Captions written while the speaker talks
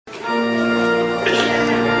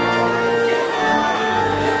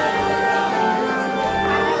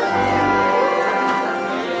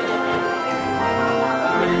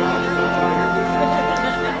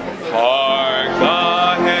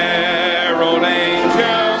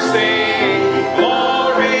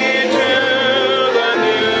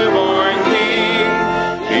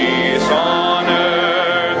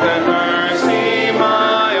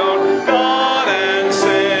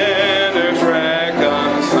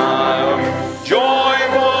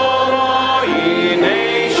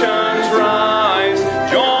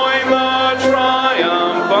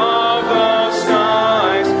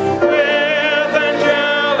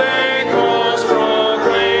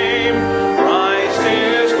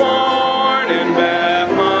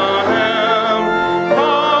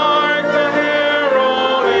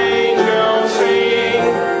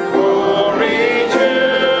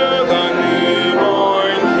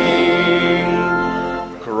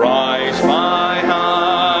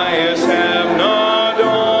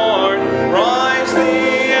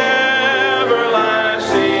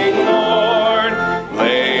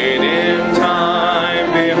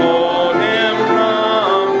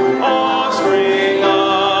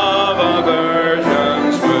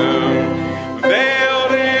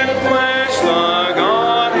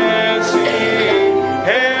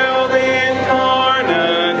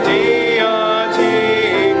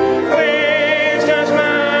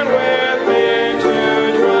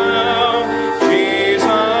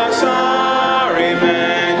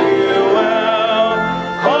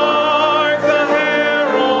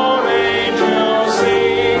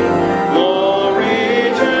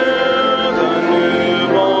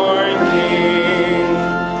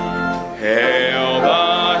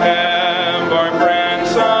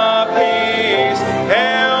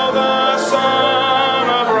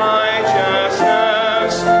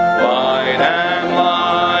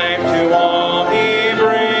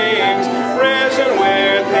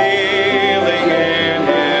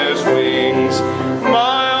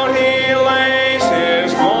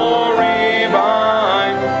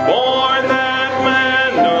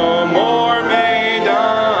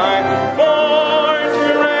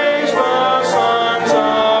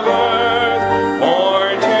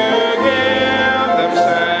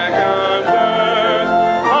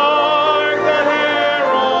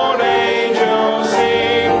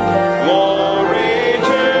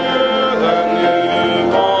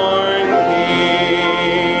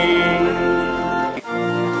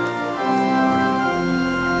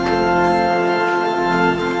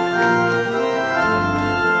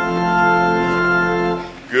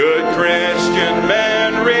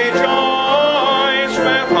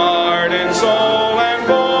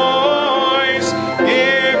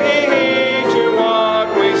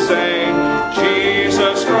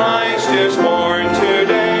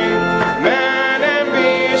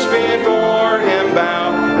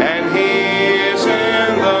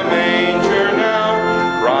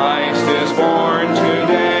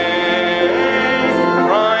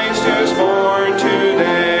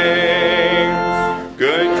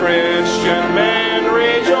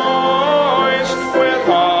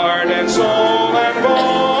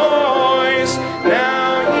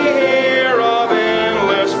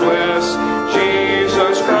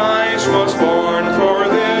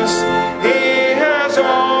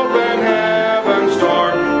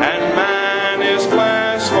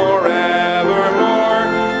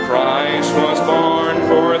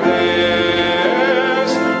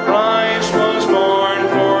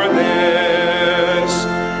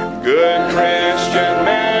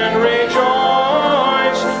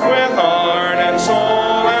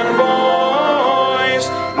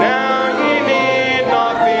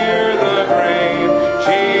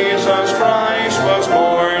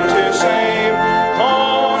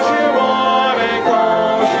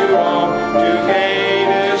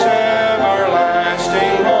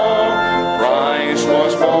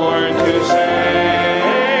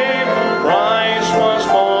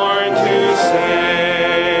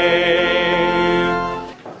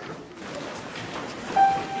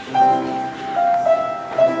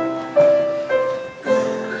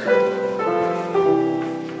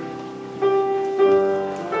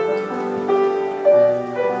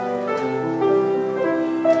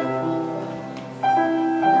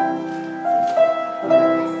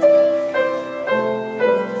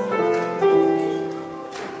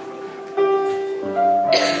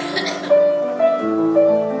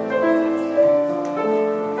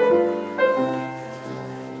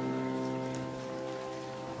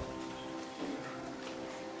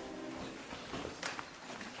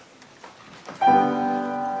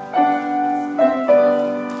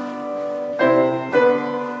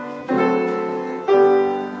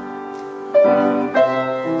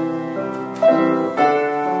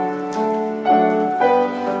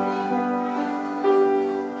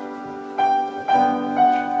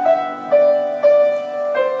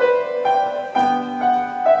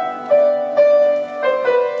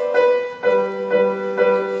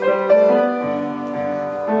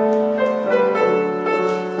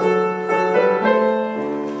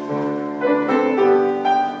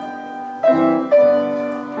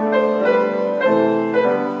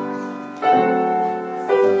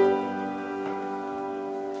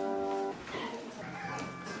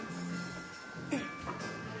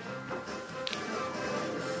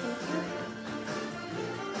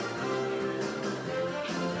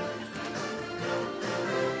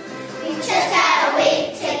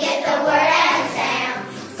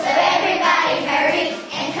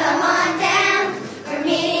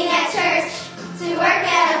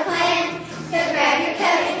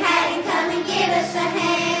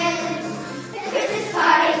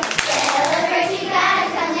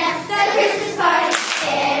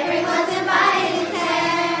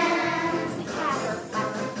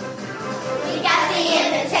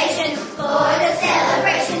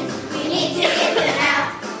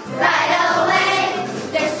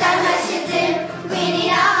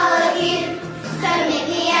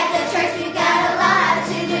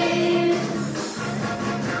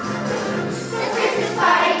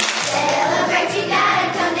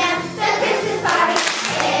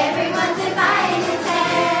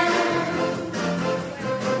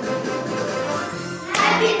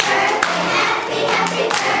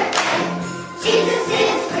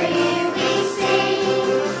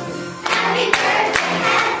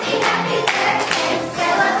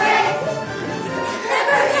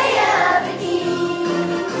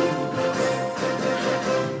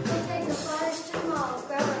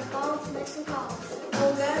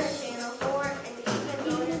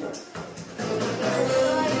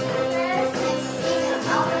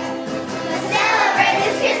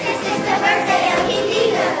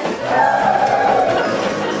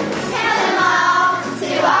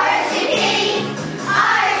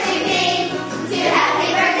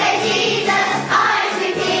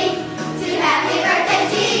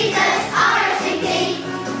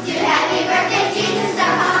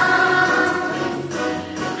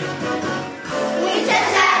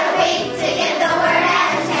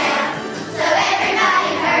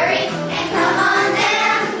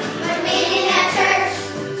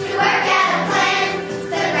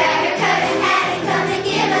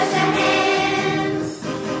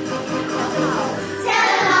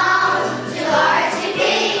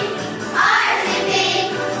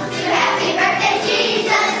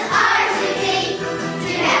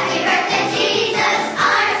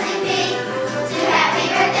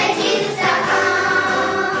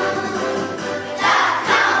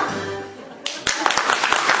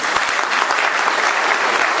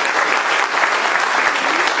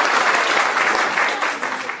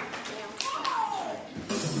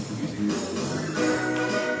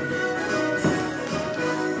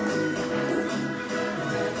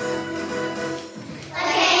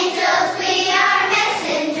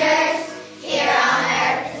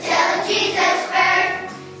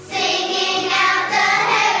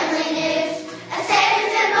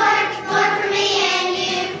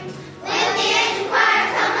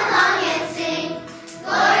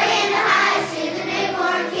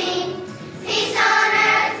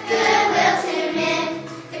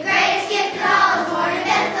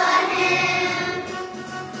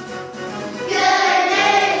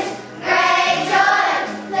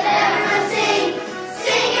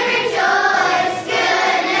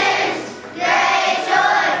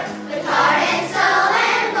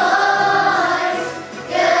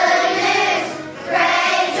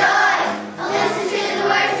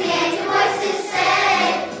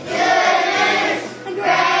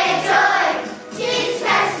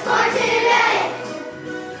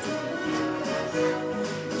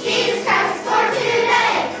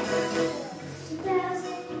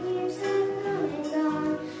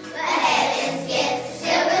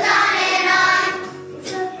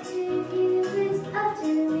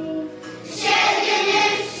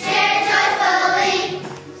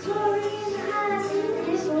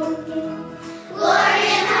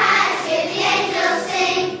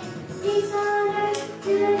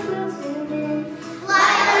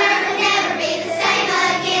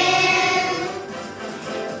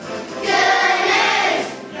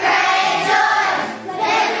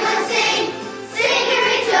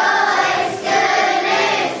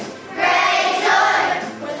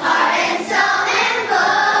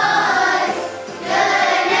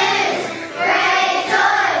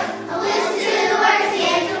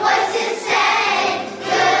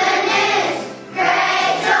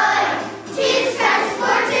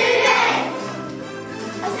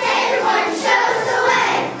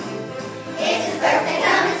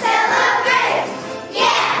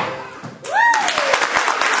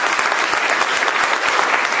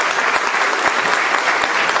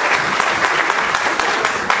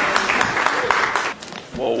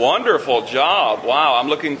Wonderful job. Wow, I'm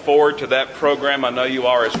looking forward to that program. I know you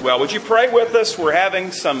are as well. Would you pray with us? We're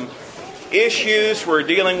having some issues. We're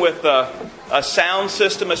dealing with a sound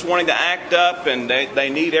system that's wanting to act up, and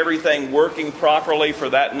they need everything working properly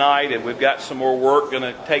for that night. And we've got some more work going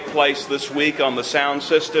to take place this week on the sound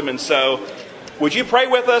system. And so would you pray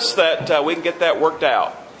with us that we can get that worked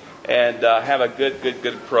out and have a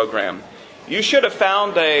good program? You should have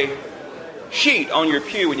found a sheet on your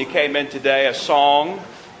pew when you came in today, a song,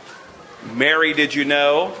 Mary Did You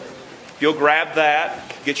Know? If you'll grab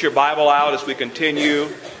that, get your Bible out as we continue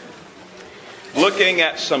looking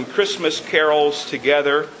at some Christmas carols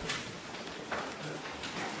together.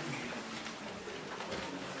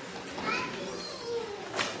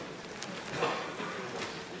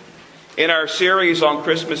 In our series on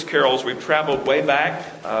Christmas carols, we've traveled way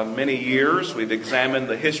back many years. We've examined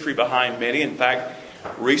the history behind many. In fact,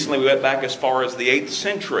 recently we went back as far as the 8th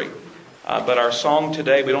century. But our song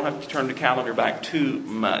today, we don't have to turn the calendar back too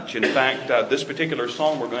much. In fact, this particular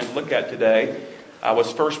song we're going to look at today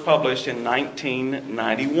was first published in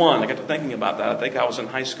 1991. I got to thinking about that. I think I was in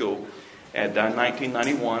high school at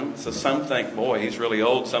 1991. So some think, boy, he's really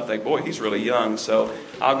old. Some think, boy, he's really young. So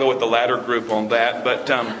I'll go with the latter group on that. But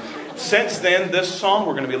since then, this song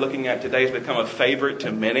we're going to be looking at today has become a favorite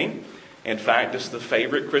to many. In fact, it's the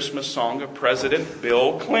favorite Christmas song of President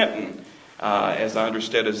Bill Clinton, as I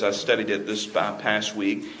understood as I studied it this past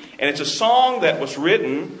week. And it's a song that was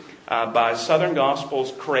written by Southern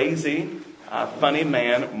Gospel's crazy, funny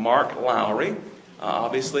man, Mark Lowry,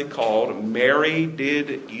 obviously called Mary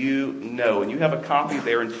Did You Know? And you have a copy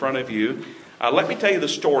there in front of you. Let me tell you the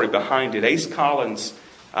story behind it. Ace Collins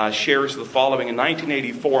shares the following. In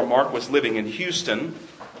 1984, Mark was living in Houston.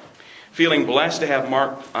 Feeling blessed to have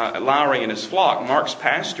Mark Lowry in his flock, Mark's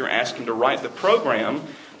pastor asked him to write the program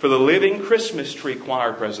for the Living Christmas Tree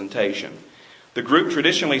Choir presentation. The group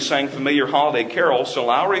traditionally sang familiar holiday carols, so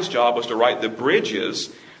Lowry's job was to write the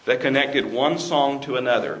bridges that connected one song to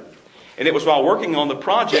another. And it was while working on the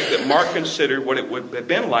project that Mark considered what it would have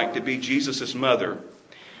been like to be Jesus' mother.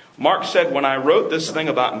 Mark said, when I wrote this thing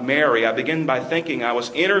about Mary, I began by thinking I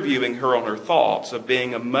was interviewing her on her thoughts of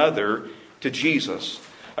being a mother to Jesus.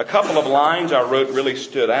 A couple of lines I wrote really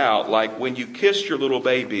stood out, like, when you kiss your little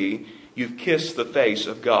baby, you've kissed the face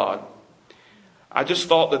of God. I just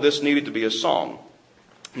thought that this needed to be a song.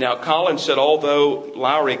 Now, Collins said although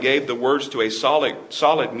Lowry gave the words to a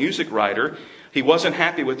solid music writer, he wasn't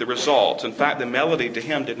happy with the results. In fact, the melody to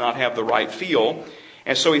him did not have the right feel.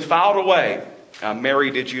 And so he filed away, Mary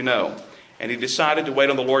Did You Know? And he decided to wait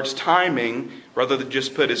on the Lord's timing rather than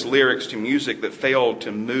just put his lyrics to music that failed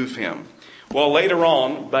to move him. Well, later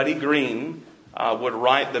on, Buddy Green would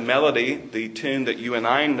write the melody, the tune that you and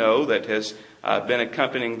I know that has been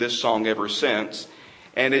accompanying this song ever since.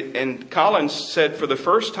 And Collins said for the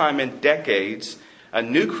first time in decades, a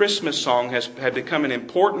new Christmas song had become an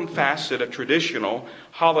important facet of traditional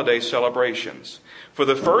holiday celebrations. For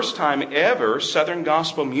the first time ever, Southern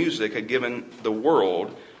gospel music had given the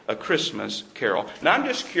world a Christmas carol. Now, I'm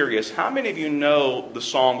just curious, how many of you know the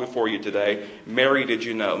song before you today, Mary Did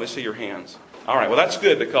You Know? Let me see your hands. All right, well, that's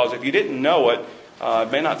good, because if you didn't know it,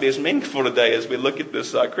 it may not be as meaningful today as we look at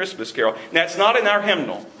this Christmas carol. Now, it's not in our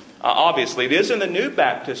hymnal. Obviously, it is in the New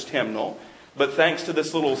Baptist hymnal, but thanks to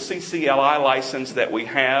this little CCLI license that we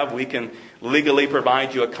have, we can legally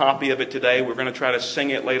provide you a copy of it today. We're going to try to sing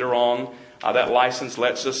it later on. That license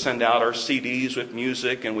lets us send out our CDs with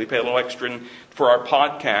music, and we pay a little extra for our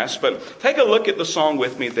podcast. But take a look at the song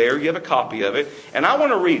with me there. You have a copy of it, and I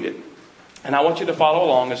want to read it. And I want you to follow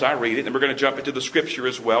along as I read it, and we're going to jump into the Scripture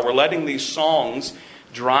as well. We're letting these songs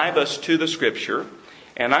drive us to the Scripture,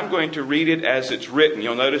 and I'm going to read it as it's written.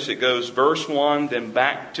 You'll notice it goes verse 1, then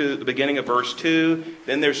back to the beginning of verse 2,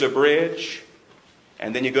 then there's a bridge,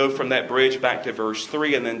 and then you go from that bridge back to verse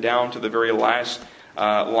 3, and then down to the very last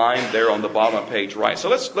line there on the bottom of page right. So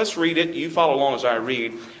let's read it. You follow along as I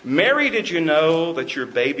read. Mary, did you know that your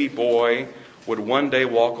baby boy would one day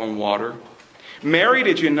walk on water? Mary,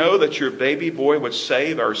 did you know that your baby boy would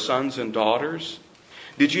save our sons and daughters?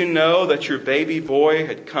 Did you know that your baby boy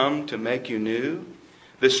had come to make you new?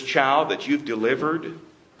 This child that you've delivered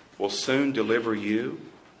will soon deliver you.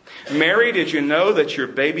 Mary, did you know that your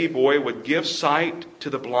baby boy would give sight to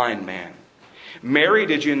the blind man? Mary,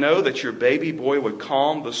 did you know that your baby boy would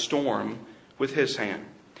calm the storm with his hand?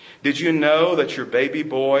 Did you know that your baby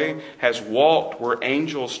boy has walked where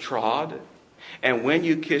angels trod? And when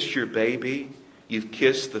you kissed your baby, you've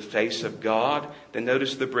kissed the face of God. Then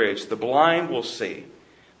notice the bridge. The blind will see.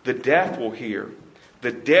 The deaf will hear.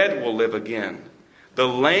 The dead will live again. The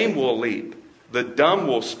lame will leap. The dumb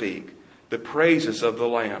will speak. The praises of the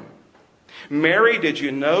Lamb. Mary, did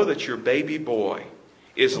you know that your baby boy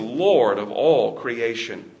is Lord of all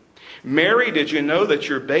creation? Mary, did you know that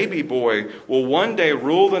your baby boy will one day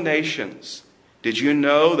rule the nations? Did you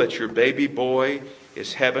know that your baby boy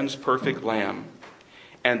is heaven's perfect lamb?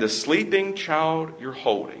 And the sleeping child you're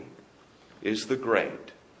holding is the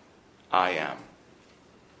great I am.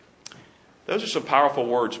 Those are some powerful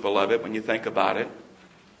words, beloved, when you think about it.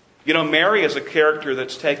 You know, Mary is a character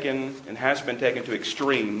that's taken and has been taken to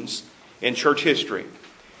extremes in church history.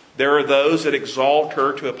 There are those that exalt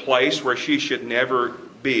her to a place where she should never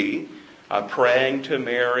be, praying to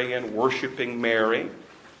Mary and worshiping Mary.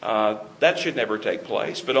 That should never take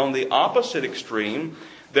place. But on the opposite extreme,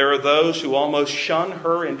 there are those who almost shun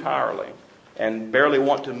her entirely and barely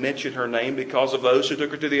want to mention her name because of those who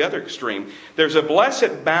took her to the other extreme. There's a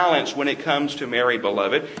blessed balance when it comes to Mary,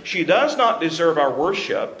 beloved. She does not deserve our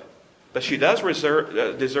worship, but she does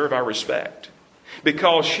deserve our respect,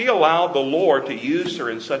 because she allowed the Lord to use her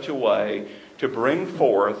in such a way to bring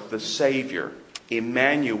forth the Savior,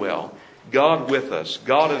 Emmanuel, God with us,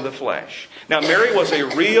 God in the flesh. Now, Mary was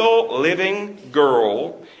a real living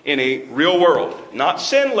girl in a real world. Not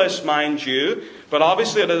sinless, mind you, but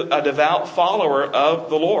obviously a devout follower of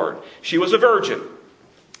the Lord. She was a virgin.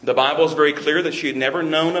 The Bible is very clear that she had never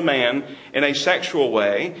known a man in a sexual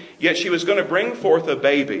way, yet she was going to bring forth a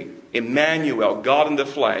baby, Emmanuel, God in the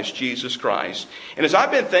flesh, Jesus Christ. And as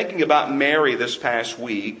I've been thinking about Mary this past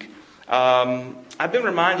week, I've been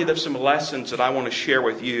reminded of some lessons that I want to share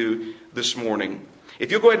with you this morning.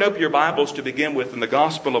 If you'll go ahead and open your Bibles to begin with in the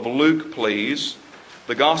Gospel of Luke, please.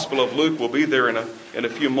 The Gospel of Luke will be there in a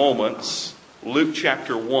few moments. Luke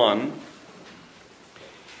chapter 1.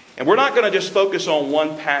 And we're not going to just focus on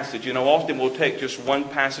one passage. You know, often we'll take just one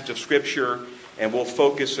passage of Scripture and we'll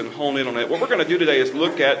focus and hone in on it. What we're going to do today is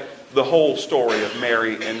look at the whole story of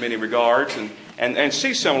Mary in many regards and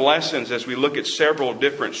see some lessons as we look at several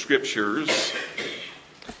different Scriptures.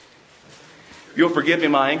 You'll forgive me,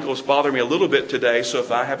 my ankles bother me a little bit today, so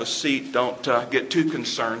if I have a seat, don't get too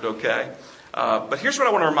concerned, okay? But here's what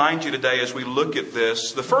I want to remind you today as we look at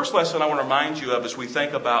this. The first lesson I want to remind you of as we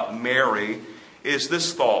think about Mary is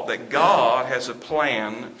this thought, that God has a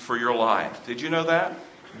plan for your life. Did you know that?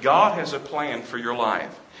 God has a plan for your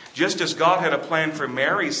life. Just as God had a plan for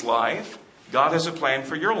Mary's life, God has a plan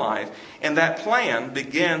for your life. And that plan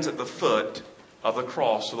begins at the foot of the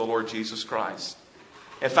cross of the Lord Jesus Christ.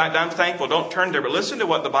 In fact, I'm thankful. Don't turn there, but listen to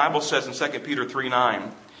what the Bible says in 2 Peter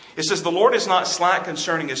 3:9. It says, "The Lord is not slack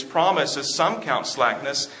concerning His promise, as some count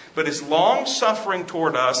slackness, but is long-suffering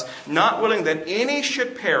toward us, not willing that any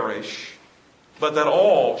should perish, but that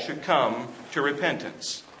all should come to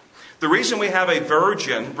repentance." The reason we have a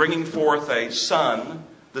virgin bringing forth a son,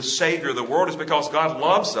 the Savior of the world, is because God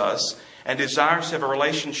loves us and desires to have a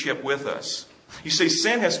relationship with us. You see,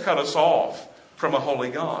 sin has cut us off from a holy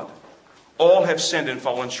God. All have sinned and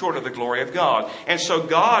fallen short of the glory of God. And so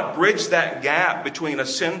God bridged that gap between a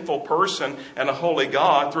sinful person and a holy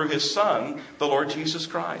God through His Son, the Lord Jesus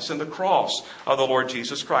Christ, and the cross of the Lord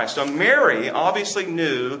Jesus Christ. Now, Mary obviously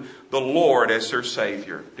knew the Lord as her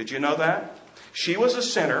Savior. Did you know that? She was a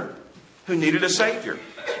sinner who needed a Savior.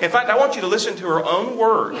 In fact, I want you to listen to her own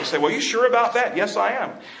words. You say, well, are you sure about that? Yes, I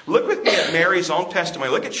am. Look with me at Mary's own testimony.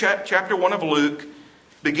 Look at chapter 1 of Luke,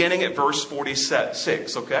 beginning at verse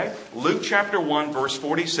 46, okay? Luke chapter 1, verse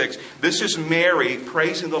 46. This is Mary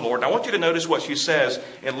praising the Lord. And I want you to notice what she says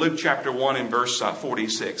in Luke chapter 1 and verse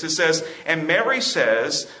 46. It says, "And Mary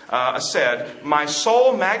said, My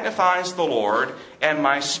soul magnifies the Lord, and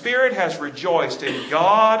my spirit has rejoiced in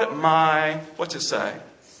God my," what's it say?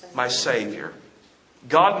 My Savior.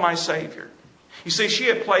 God my Savior. You see, she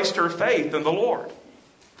had placed her faith in the Lord.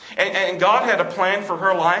 And God had a plan for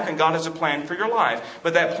her life, and God has a plan for your life.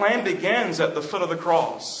 But that plan begins at the foot of the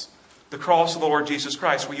cross of the Lord Jesus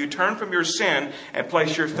Christ, where you turn from your sin and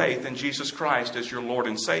place your faith in Jesus Christ as your Lord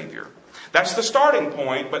and Savior. That's the starting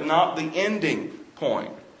point, but not the ending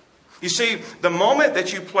point. You see, the moment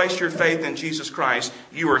that you place your faith in Jesus Christ,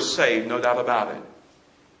 you are saved, no doubt about it.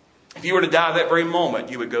 If you were to die that very moment,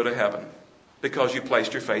 you would go to heaven because you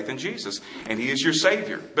placed your faith in Jesus, and He is your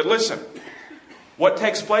Savior. But listen, what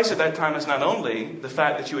takes place at that time is not only the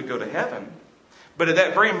fact that you would go to heaven, but at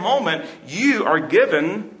that very moment, you are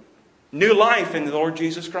given new life in the Lord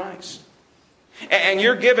Jesus Christ. And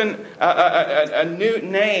you're given a new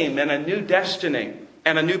name and a new destiny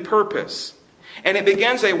and a new purpose. And it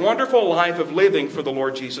begins a wonderful life of living for the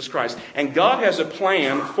Lord Jesus Christ. And God has a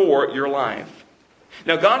plan for your life.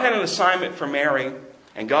 Now, God had an assignment for Mary,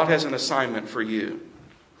 and God has an assignment for you.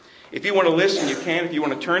 If you want to listen, you can. If you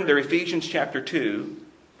want to turn there, Ephesians chapter 2,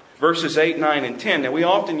 verses 8, 9, and 10. Now, we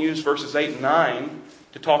often use verses 8 and 9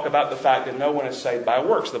 to talk about the fact that no one is saved by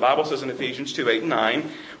works. The Bible says in Ephesians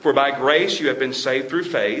 2:8-9, "For by grace you have been saved through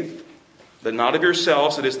faith, but not of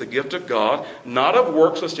yourselves, it is the gift of God, not of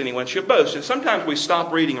works, lest anyone should boast." And sometimes we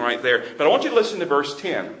stop reading right there, but I want you to listen to verse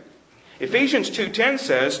 10. Ephesians 2:10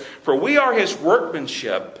 says, "For we are His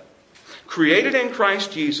workmanship, created in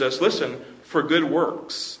Christ Jesus," listen, "for good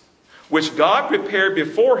works, which God prepared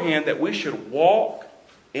beforehand that we should walk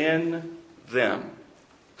in them."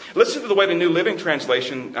 Listen to the way the New Living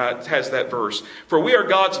Translation has that verse. "For we are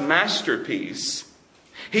God's masterpiece.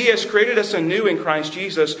 He has created us anew in Christ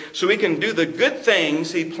Jesus so we can do the good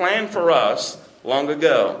things He planned for us long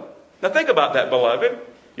ago." Now think about that, beloved.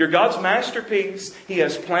 You're God's masterpiece. He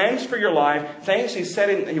has plans for your life, things He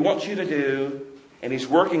said He wants you to do, and He's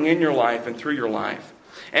working in your life and through your life.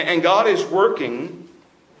 And God is working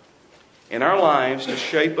in our lives to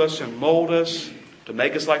shape us and mold us, to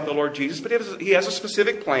make us like the Lord Jesus, but He has a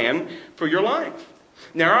specific plan for your life.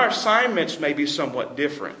 Now, our assignments may be somewhat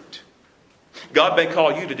different. God may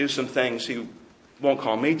call you to do some things He won't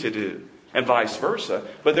call me to do, and vice versa.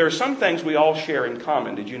 But there are some things we all share in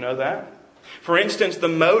common. Did you know that? For instance, the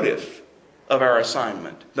motive of our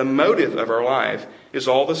assignment, the motive of our life is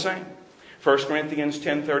all the same. 1 Corinthians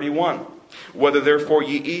 10:31, "Whether therefore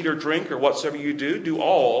ye eat or drink or whatsoever you do, do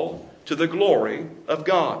all to the glory of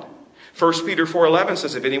God." 1 Peter 4:11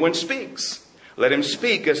 says, "If anyone speaks, let him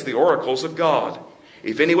speak as the oracles of God.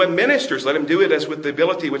 If anyone ministers, let him do it as with the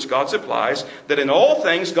ability which God supplies, that in all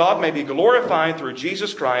things God may be glorified through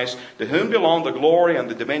Jesus Christ, to whom belong the glory and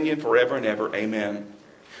the dominion forever and ever. Amen."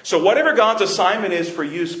 So whatever God's assignment is for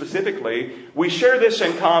you specifically, we share this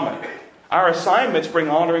in common. Our assignments bring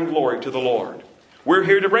honor and glory to the Lord. We're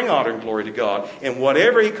here to bring honor and glory to God in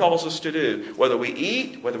whatever He calls us to do. Whether we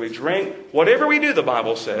eat, whether we drink, whatever we do, the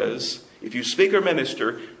Bible says, if you speak or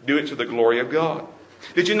minister, do it to the glory of God.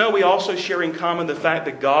 Did you know we also share in common the fact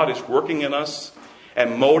that God is working in us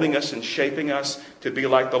and molding us and shaping us to be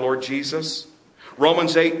like the Lord Jesus?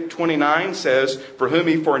 Romans 8:29 says, "For whom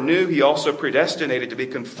He foreknew, He also predestinated to be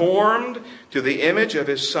conformed to the image of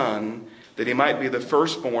His Son, that He might be the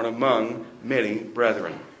firstborn among many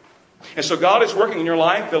brethren." And so God is working in your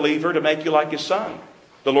life, believer, to make you like His Son,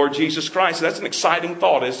 the Lord Jesus Christ. That's an exciting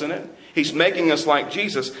thought, isn't it? He's making us like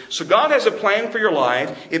Jesus. So God has a plan for your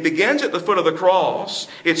life. It begins at the foot of the cross.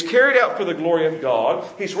 It's carried out for the glory of God.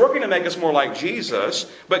 He's working to make us more like Jesus.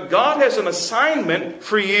 But God has an assignment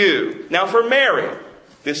for you. Now for Mary,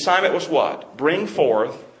 the assignment was what? Bring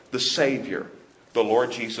forth the Savior, the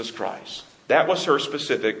Lord Jesus Christ. That was her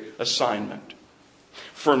specific assignment.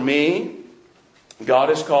 For me, God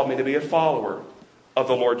has called me to be a follower of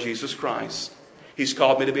the Lord Jesus Christ. He's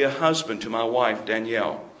called me to be a husband to my wife,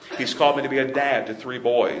 Danielle. He's called me to be a dad to 3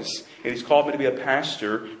 boys. And He's called me to be a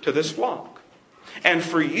pastor to this flock. And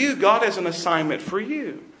for you, God has an assignment for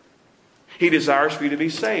you. He desires for you to be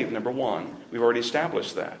saved, number one. We've already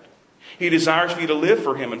established that. He desires for you to live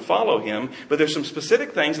for Him and follow Him. But there's some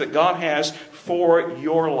specific things that God has for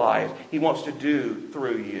your life. He wants to do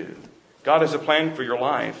through you. God has a plan for your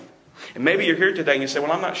life. And maybe you're here today and you say,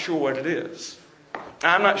 well, I'm not sure what it is.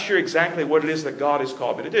 I'm not sure exactly what it is that God has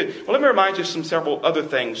called me to do. Well, let me remind you of several other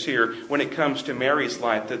things here when it comes to Mary's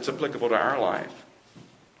life that's applicable to our life.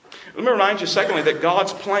 Let me remind you, secondly, that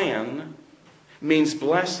God's plan means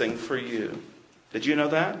blessing for you. Did you know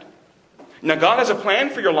that? Now, God has a plan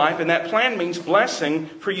for your life, and that plan means blessing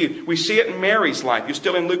for you. We see it in Mary's life. You're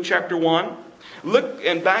still in Luke chapter 1? Look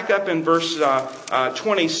and back up in verse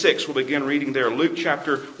 26. We'll begin reading there. Luke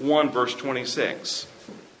chapter 1, verse 26.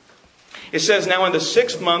 It says, "Now in the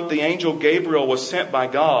 6th month, the angel Gabriel was sent by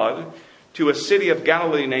God to a city of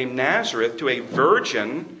Galilee named Nazareth to a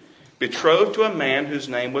virgin betrothed to a man whose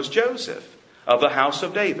name was Joseph, of the house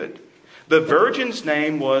of David. The virgin's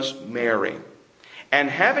name was Mary. And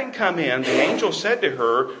having come in, the angel said to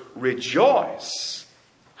her, 'Rejoice,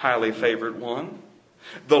 highly favored one.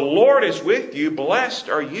 The Lord is with you. Blessed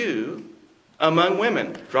are you among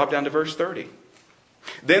women.'" Drop down to verse 30.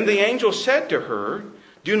 "Then the angel said to her,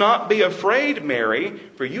 'Do not be afraid, Mary,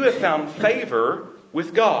 for you have found favor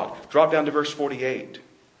with God.'" Drop down to verse 48.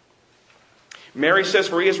 Mary says,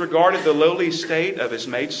 "For He has regarded the lowly state of His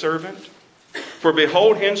maidservant. For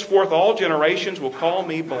behold, henceforth all generations will call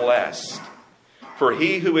me blessed. For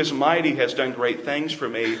He who is mighty has done great things for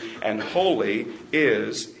me, and holy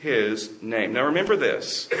is His name." Now remember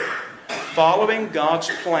this. Following God's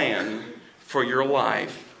plan for your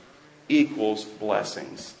life equals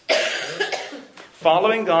blessings.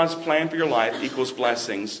 Following God's plan for your life equals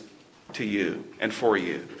blessings to you and for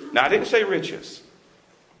you. Now, I didn't say riches.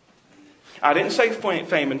 I didn't say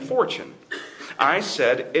fame and fortune. I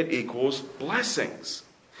said it equals blessings.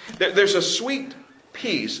 There's a sweet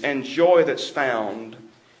peace and joy that's found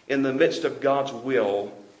in the midst of God's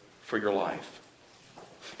will for your life.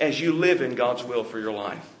 As you live in God's will for your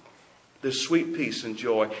life, there's sweet peace and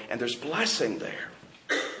joy, and there's blessing there.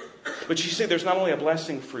 But you see, there's not only a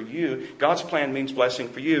blessing for you. God's plan means blessing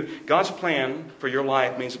for you. God's plan for your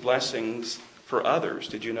life means blessings for others.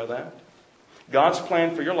 Did you know that? God's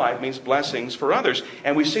plan for your life means blessings for others.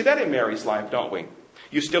 And we see that in Mary's life, don't we?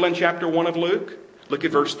 You still in chapter 1 of Luke? Look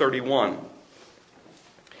at verse 31.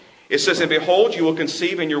 It says, "And behold, you will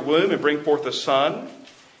conceive in your womb and bring forth a son,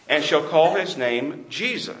 and shall call his name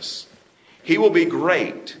Jesus. He will be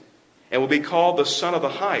great, and will be called the Son of the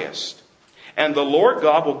Highest. And the Lord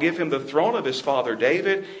God will give him the throne of his father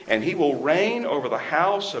David, and he will reign over the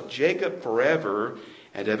house of Jacob forever,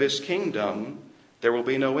 and of his kingdom there will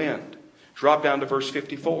be no end." Drop down to verse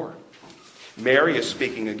 54. Mary is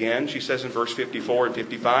speaking again. She says in verse 54 and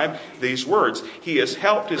 55 these words, "He has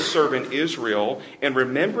helped his servant Israel in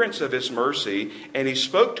remembrance of his mercy, and he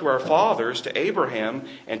spoke to our fathers, to Abraham,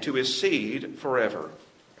 and to his seed forever."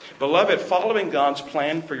 Beloved, following God's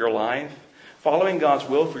plan for your life, following God's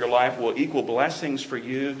will for your life will equal blessings for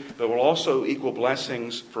you, but will also equal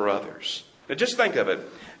blessings for others. Now just think of it.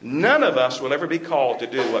 None of us will ever be called to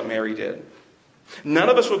do what Mary did. None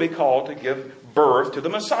of us will be called to give birth to the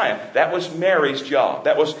Messiah. That was Mary's job.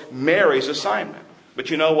 That was Mary's assignment. But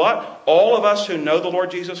you know what? All of us who know the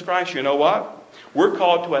Lord Jesus Christ, you know what? We're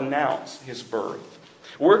called to announce his birth.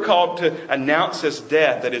 We're called to announce his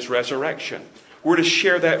death and his resurrection. We're to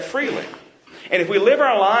share that freely. And if we live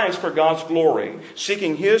our lives for God's glory,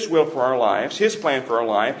 seeking his will for our lives, his plan for our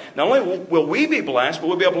life, not only will we be blessed, but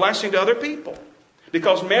we'll be a blessing to other people.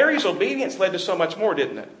 Because Mary's obedience led to so much more,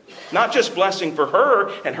 didn't it? Not just blessing for her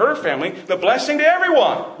and her family, but blessing to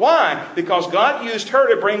everyone. Why? Because God used her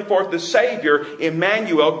to bring forth the Savior,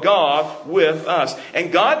 Emmanuel, God with us. And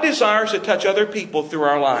God desires to touch other people through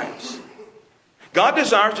our lives. God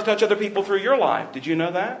desires to touch other people through your life. Did you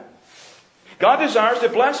know that? God desires to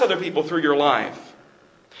bless other people through your life.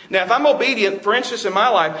 Now, if I'm obedient, for instance, in my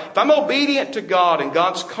life, if I'm obedient to God and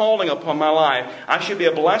God's calling upon my life, I should be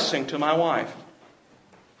a blessing to my wife.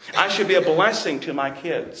 I should be a blessing to my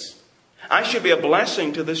kids. I should be a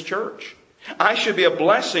blessing to this church. I should be a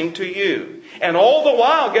blessing to you. And all the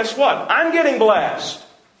while, guess what? I'm getting blessed.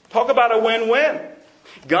 Talk about a win-win.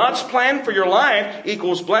 God's plan for your life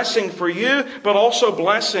equals blessing for you, but also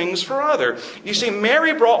blessings for others. You see,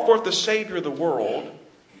 Mary brought forth the Savior of the world.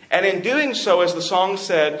 And in doing so, as the song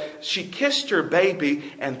said, she kissed her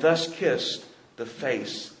baby and thus kissed the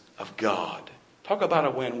face of God. Talk about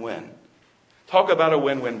a win-win. Talk about a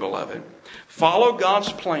win-win, beloved. Follow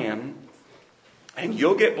God's plan, and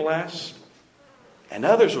you'll get blessed, and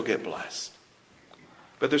others will get blessed.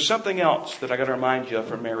 But there's something else that I got to remind you of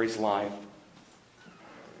from Mary's life.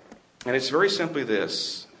 And it's very simply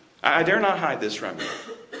this. I dare not hide this from you.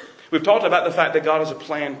 We've talked about the fact that God has a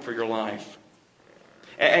plan for your life.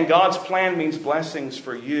 And God's plan means blessings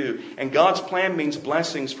for you. And God's plan means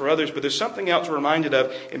blessings for others. But there's something else we're reminded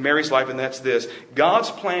of in Mary's life, and that's this.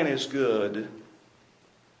 God's plan is good,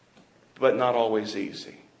 but not always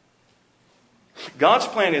easy. God's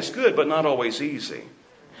plan is good, but not always easy.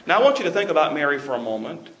 Now I want you to think about Mary for a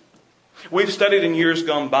moment. We've studied in years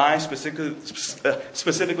gone by specifically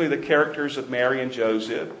the characters of Mary and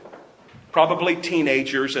Joseph. Probably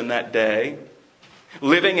teenagers in that day.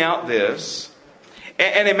 Living out this.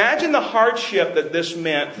 And imagine the hardship that this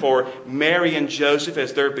meant for Mary and Joseph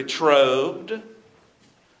as their betrothed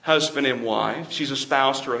husband and wife. She's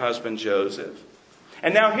espoused to her husband Joseph.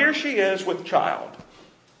 And now here she is with child.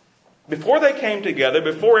 Before they came together,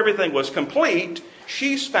 before everything was complete,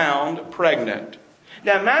 she's found pregnant.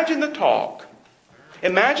 Now imagine the talk.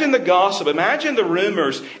 Imagine the gossip. Imagine the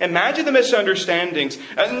rumors. Imagine the misunderstandings.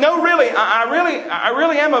 No, really, I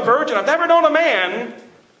really am a virgin. I've never known a man.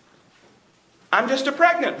 I'm just a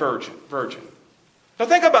pregnant virgin. Now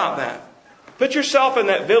think about that. Put yourself in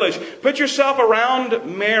that village. Put yourself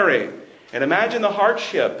around Mary. And imagine the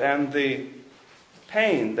hardship and the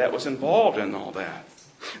pain that was involved in all that.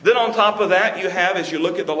 Then on top of that, you have, as you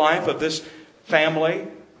look at the life of this family,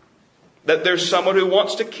 that there's someone who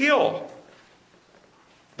wants to kill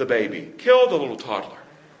the baby, kill the little toddler.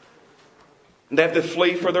 And they have to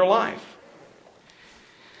flee for their life.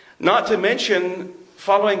 Not to mention,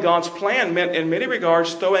 following God's plan meant in many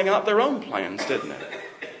regards throwing out their own plans, didn't it?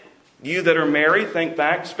 You that are married, think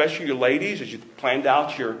back, especially you ladies, as you planned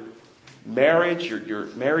out your marriage, your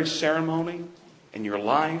marriage ceremony, and your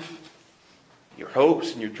life, your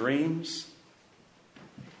hopes and your dreams.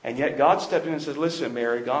 And yet God stepped in and said, listen,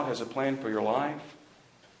 Mary, God has a plan for your life.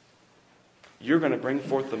 You're going to bring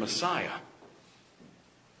forth the Messiah.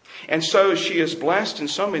 And so she is blessed in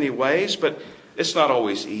so many ways, but it's not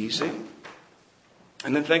always easy.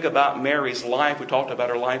 And then think about Mary's life. We talked about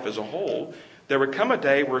her life as a whole. There would come a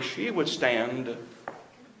day where she would stand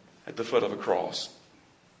at the foot of a cross.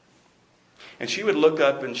 And she would look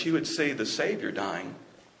up and she would see the Savior dying.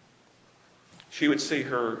 She would see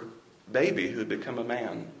her baby who had become a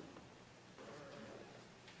man,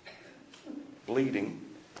 bleeding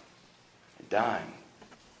and dying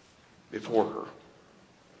before her.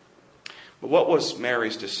 But what was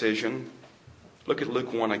Mary's decision? Look at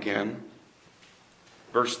Luke 1 again.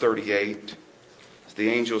 Verse 38. As the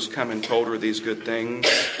angels come and told her these good things.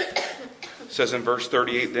 It says in verse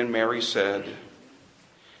 38, then Mary said,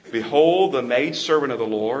 behold, the maidservant of the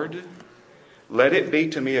Lord, let it be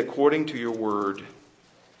to me according to your word.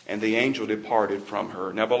 And the angel departed from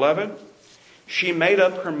her. Now, beloved, she made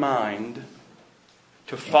up her mind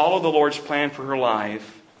to follow the Lord's plan for her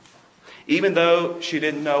life, even though she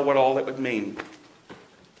didn't know what all that would mean.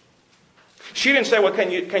 She didn't say, well,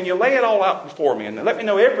 can you lay it all out before me and let me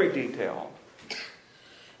know every detail?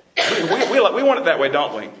 We want it that way,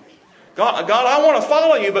 don't we? God, I want to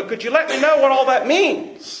follow you, but could you let me know what all that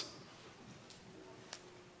means?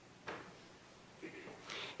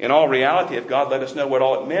 In all reality, if God let us know what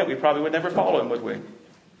all it meant, we probably would never follow Him, would we?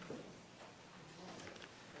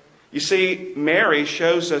 You see, Mary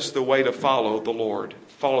shows us the way to follow the Lord.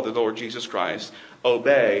 Follow the Lord Jesus Christ.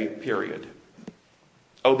 Obey, period.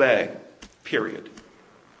 Obey, period.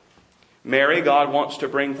 Mary, God wants to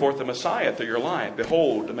bring forth the Messiah through your life.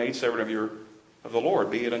 Behold, the maidservant of the Lord,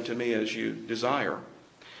 be it unto me as you desire.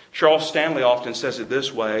 Charles Stanley often says it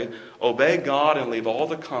this way, obey God and leave all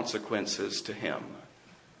the consequences to Him.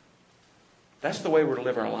 That's the way we're to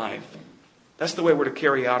live our life. That's the way we're to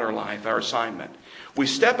carry out our life, our assignment. We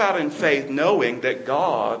step out in faith knowing that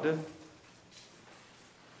God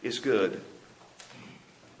is good.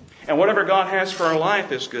 And whatever God has for our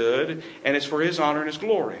life is good, and it's for His honor and His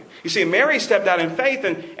glory. You see, Mary stepped out in faith,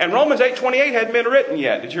 and Romans 8:28 hadn't been written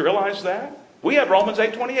yet. Did you realize that? We have Romans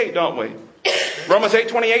 8:28, don't we? Romans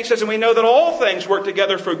 8:28 says, and we know that all things work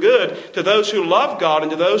together for good to those who love God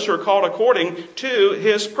and to those who are called according to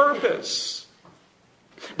His purpose.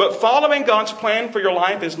 But following God's plan for your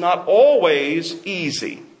life is not always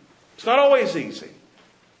easy. It's not always easy.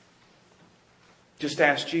 Just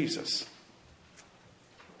ask Jesus.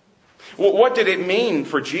 Well, what did it mean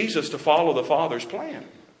for Jesus to follow the Father's plan?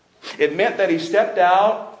 It meant that He stepped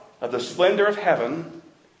out of the splendor of heaven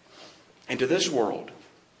into this world,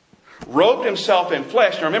 robed Himself in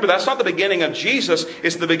flesh. Now remember, that's not the beginning of Jesus.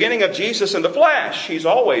 It's the beginning of Jesus in the flesh. He's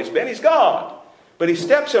always been. He's God. But He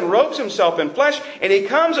steps and robes Himself in flesh, and He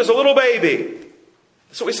comes as a little baby.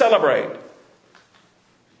 That's what we celebrate.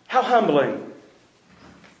 How humbling.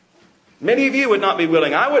 Many of you would not be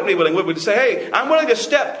willing. I wouldn't be willing. We would say, hey, I'm willing to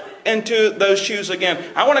step into those shoes again.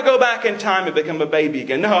 I want to go back in time and become a baby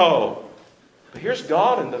again. No. But here's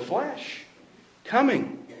God in the flesh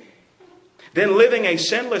coming. Then living a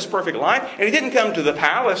sinless, perfect life. And He didn't come to the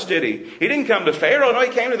palace, did He? He didn't come to Pharaoh. No,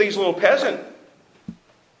 He came to these little peasant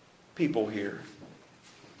people here.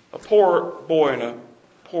 A poor boy and a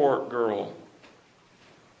poor girl.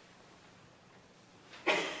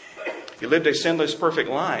 He lived a sinless, perfect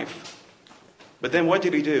life. But then what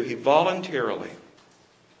did He do? He voluntarily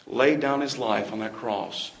laid down His life on that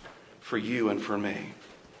cross for you and for me.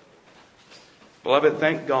 Beloved,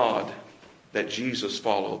 thank God that Jesus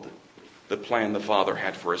followed the plan the Father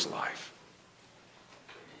had for His life.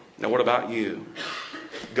 Now, what about you?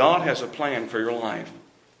 God has a plan for your life.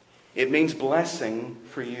 It means blessing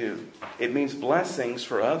for you. It means blessings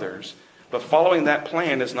for others. But following that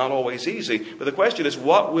plan is not always easy. But the question is,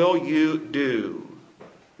 what will you do?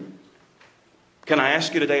 Can I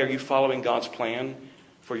ask you today, are you following God's plan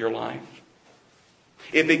for your life?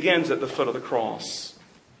 It begins at the foot of the cross.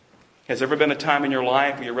 Has there ever been a time in your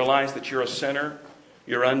life where you realize that you're a sinner?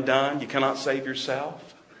 You're undone. You cannot save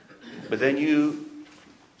yourself. But then you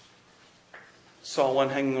saw one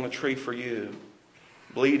hanging on a tree for you,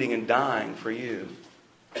 bleeding and dying for you.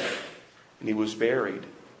 And He was buried.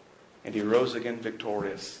 And He rose again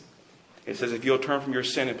victorious. It says, if you'll turn from your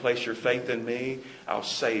sin and place your faith in me, I'll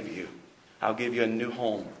save you. I'll give you a new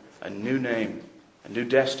home, a new name, a new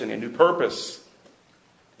destiny, a new purpose.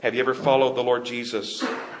 Have you ever followed the Lord Jesus?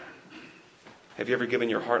 Have you ever given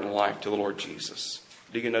your heart and life to the Lord Jesus?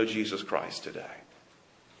 Do you know Jesus Christ today?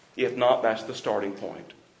 If not, that's the starting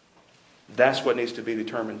point. That's what needs to be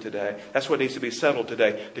determined today. That's what needs to be settled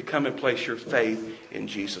today, to come and place your faith in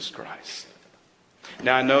Jesus Christ.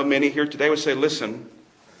 Now, I know many here today would say, listen,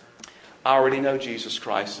 I already know Jesus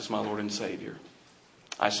Christ as my Lord and Savior.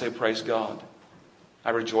 I say, praise God.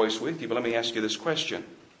 I rejoice with you. But let me ask you this question.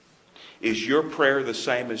 Is your prayer the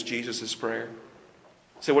same as Jesus' prayer?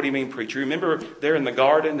 So what do you mean, preacher? Remember there in the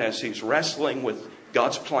garden as he's wrestling with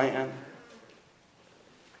God's plan?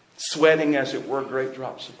 Sweating, as it were, great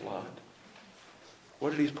drops of blood.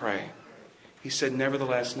 What did he pray? He said,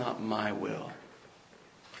 nevertheless, not my will,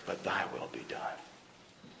 but thy will be done.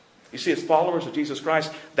 You see, as followers of Jesus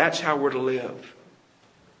Christ, that's how we're to live.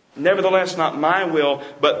 Nevertheless, not my will,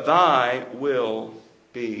 but thy will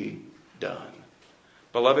be done.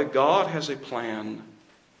 Beloved, God has a plan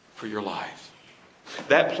for your life.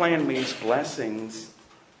 That plan means blessings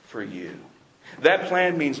for you. That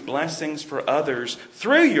plan means blessings for others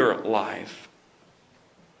through your life.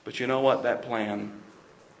 But you know what? That plan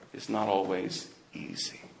is not always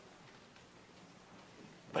easy.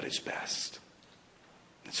 But it's best.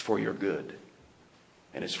 It's for your good.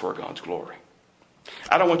 And it's for God's glory.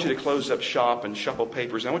 I don't want you to close up shop and shuffle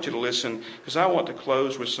papers. I want you to listen, because I want to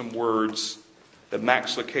close with some words that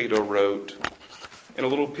Max Lucado wrote in a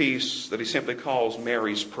little piece that he simply calls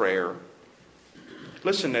Mary's Prayer.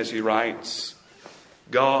 Listen as he writes,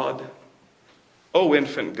 God, O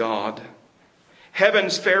infant God,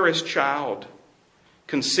 heaven's fairest child,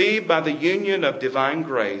 conceived by the union of divine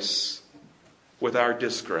grace with our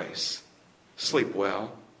disgrace, sleep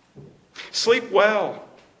well. Sleep well.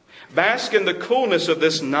 Bask in the coolness of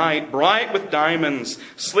this night, bright with diamonds.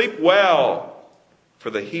 Sleep well, for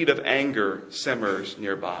the heat of anger simmers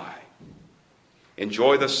nearby.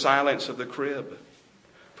 Enjoy the silence of the crib,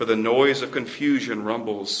 for the noise of confusion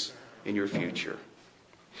rumbles in your future.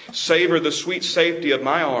 Savor the sweet safety of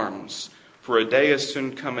my arms, for a day is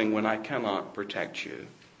soon coming when I cannot protect you.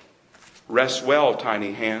 Rest well,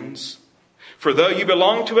 tiny hands, for though you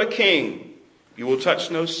belong to a king, you will touch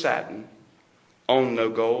no satin, own no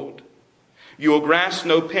gold. You will grasp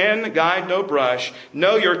no pen, guide no brush.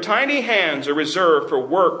 No, your tiny hands are reserved for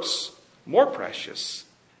works more precious.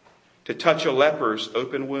 To touch a leper's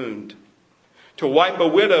open wound, to wipe a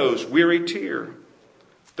widow's weary tear,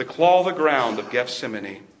 to claw the ground of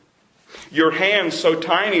Gethsemane. Your hands so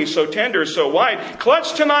tiny, so tender, so white,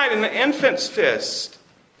 clutch tonight in the infant's fist.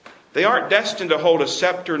 They aren't destined to hold a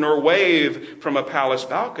scepter nor wave from a palace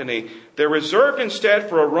balcony. They're reserved instead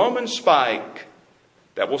for a Roman spike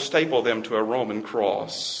that will staple them to a Roman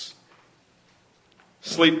cross.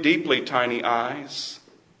 Sleep deeply, tiny eyes.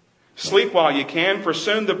 Sleep while you can, for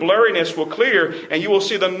soon the blurriness will clear and you will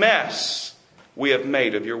see the mess we have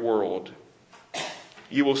made of your world.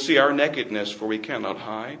 You will see our nakedness, for we cannot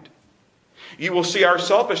hide. You will see our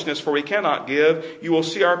selfishness, for we cannot give. You will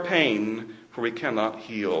see our pain, for we cannot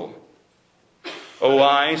heal. O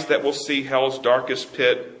eyes that will see hell's darkest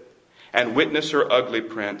pit and witness her ugly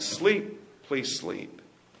print, sleep, please sleep.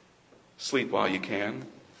 Sleep while you can.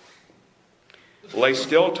 Lay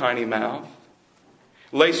still, tiny mouth.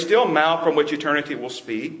 Lay still, mouth from which eternity will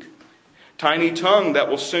speak. Tiny tongue that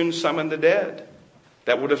will soon summon the dead,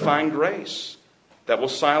 that will define grace, that will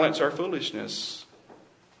silence our foolishness.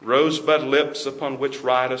 Rosebud lips upon which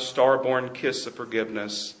ride a star-born kiss of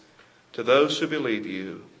forgiveness to those who believe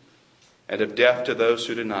you, and of death to those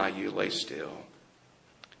who deny you, lay still.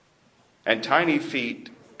 And tiny feet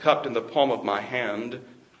cupped in the palm of my hand,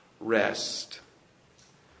 rest.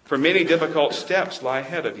 For many difficult steps lie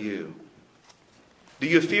ahead of you. Do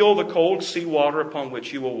you feel the cold sea water upon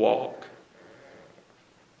which you will walk?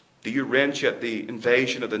 Do you wrench at the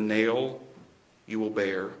invasion of the nail you will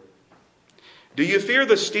bear? Do you fear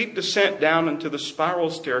the steep descent down into the spiral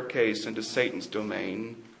staircase into Satan's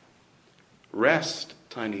domain? Rest,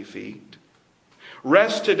 tiny feet.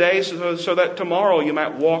 Rest today so that tomorrow you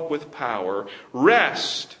might walk with power.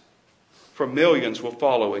 Rest, for millions will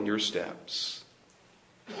follow in your steps.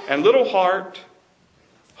 And little heart,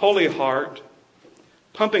 holy heart,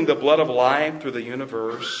 pumping the blood of life through the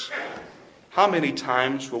universe, how many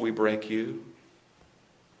times will we break you?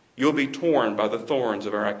 You'll be torn by the thorns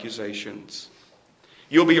of our accusations.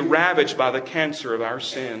 You'll be ravaged by the cancer of our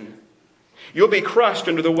sin. You'll be crushed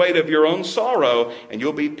under the weight of your own sorrow, and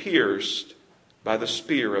you'll be pierced by the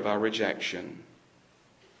spear of our rejection.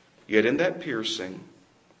 Yet in that piercing,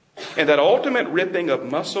 in that ultimate ripping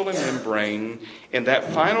of muscle and membrane, in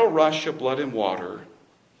that final rush of blood and water,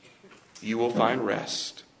 you will find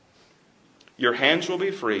rest. Your hands will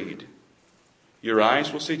be freed. Your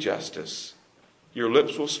eyes will see justice. Your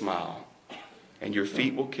lips will smile. And your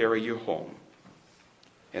feet will carry you home.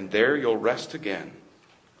 And there you'll rest again,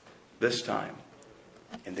 this time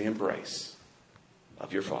in the embrace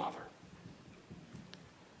of your Father.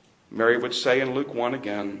 Mary would say in Luke 1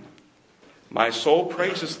 again, my soul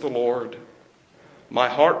praises the Lord. My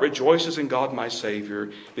heart rejoices in God my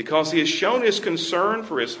Savior, because he has shown his concern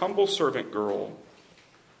for his humble servant girl.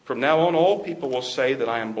 From now on, all people will say that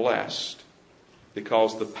I am blessed,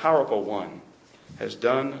 because the powerful one has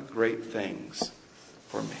done great things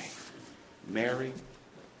for me. Mary,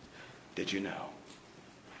 did you know?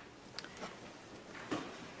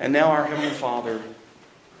 And now, our Heavenly Father,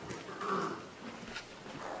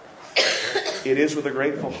 it is with a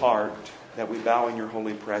grateful heart that we bow in your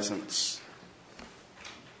holy presence.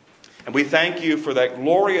 And we thank you for that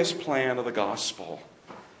glorious plan of the gospel,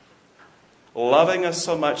 loving us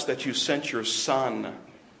so much that you sent your Son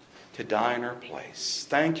to die in our place.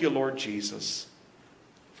 Thank you, Lord Jesus,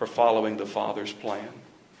 for following the Father's plan.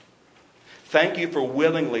 Thank you for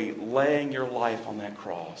willingly laying your life on that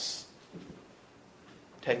cross,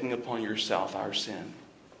 taking upon yourself our sin.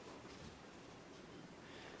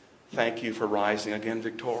 Thank you for rising again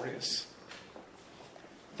victorious.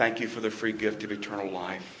 Thank you for the free gift of eternal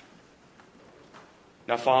life.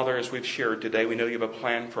 Now, Father, as we've shared today, we know you have a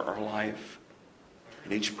plan for our life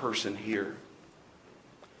and each person here.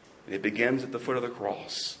 And it begins at the foot of the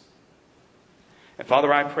cross. And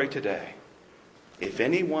Father, I pray today, if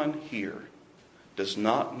anyone here does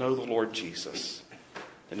not know the Lord Jesus,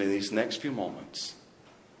 then in these next few moments,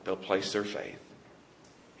 they'll place their faith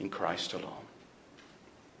in Christ alone.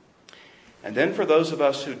 And then for those of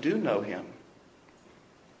us who do know him,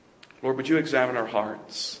 Lord, would you examine our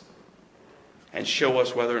hearts and show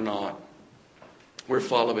us whether or not we're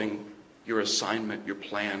following your assignment, your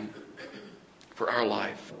plan for our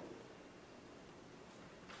life.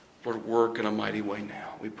 Lord, work in a mighty way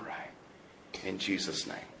now, we pray. In Jesus'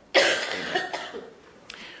 name, amen.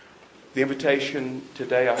 The invitation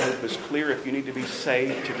today, I hope, is clear. If you need to be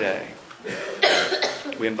saved today,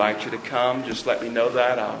 we invite you to come. Just let me know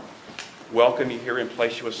that. I'll welcome you here and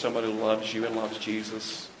place you with somebody who loves you and loves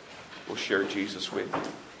Jesus. We'll share Jesus with you.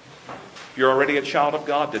 If you're already a child of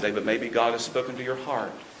God today, but maybe God has spoken to your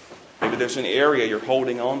heart. Maybe there's an area you're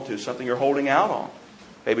holding on to, something you're holding out on.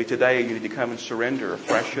 Maybe today you need to come and surrender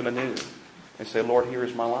afresh and anew and say, Lord, here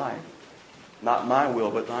is my life. Not my will,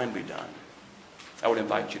 but thine be done. I would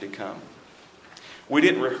invite you to come. We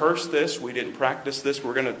didn't rehearse this. We didn't practice this.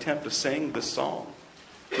 We're going to attempt to sing this song.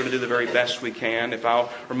 We're going to do the very best we can. If I'll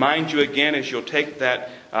remind you again, as you'll take that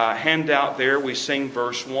handout there, we sing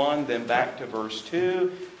verse 1, then back to verse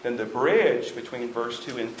 2, then the bridge between verse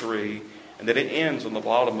 2 and 3, and then it ends on the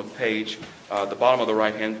bottom of the bottom of the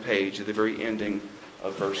right-hand page at the very ending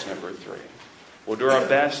of verse number 3. We'll do our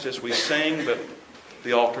best as we sing, but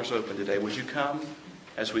the altar's open today. Would you come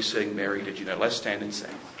as we sing, Mary, did you know? Let's stand and sing.